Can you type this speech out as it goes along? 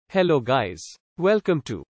Hello guys. Welcome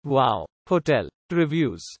to Wow Hotel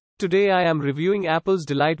Reviews. Today I am reviewing Apple's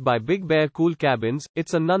Delight by Big Bear Cool Cabins.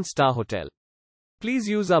 It's a non-star hotel. Please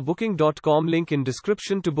use our booking.com link in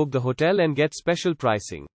description to book the hotel and get special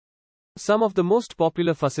pricing. Some of the most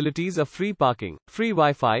popular facilities are free parking, free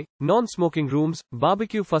Wi-Fi, non-smoking rooms,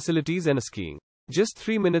 barbecue facilities and a skiing. Just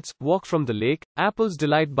 3 minutes walk from the lake. Apple's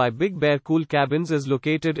Delight by Big Bear Cool Cabins is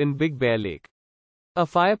located in Big Bear Lake. A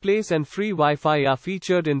fireplace and free Wi-Fi are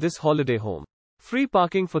featured in this holiday home. Free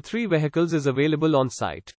parking for 3 vehicles is available on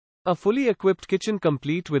site. A fully equipped kitchen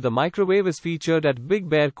complete with a microwave is featured at Big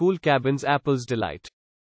Bear Cool Cabins Apple's Delight.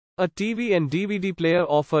 A TV and DVD player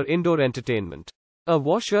offer indoor entertainment. A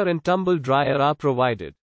washer and tumble dryer are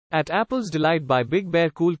provided. At Apple's Delight by Big Bear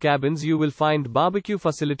Cool Cabins you will find barbecue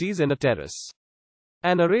facilities and a terrace.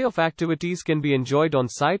 An array of activities can be enjoyed on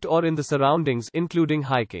site or in the surroundings, including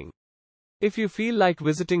hiking. If you feel like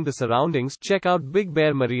visiting the surroundings, check out Big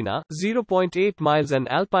Bear Marina, 0.8 miles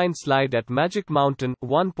and Alpine Slide at Magic Mountain,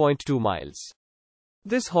 1.2 miles.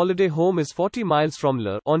 This holiday home is 40 miles from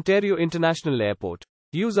Ontario International Airport.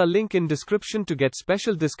 Use our link in description to get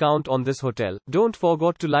special discount on this hotel. Don't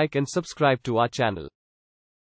forget to like and subscribe to our channel.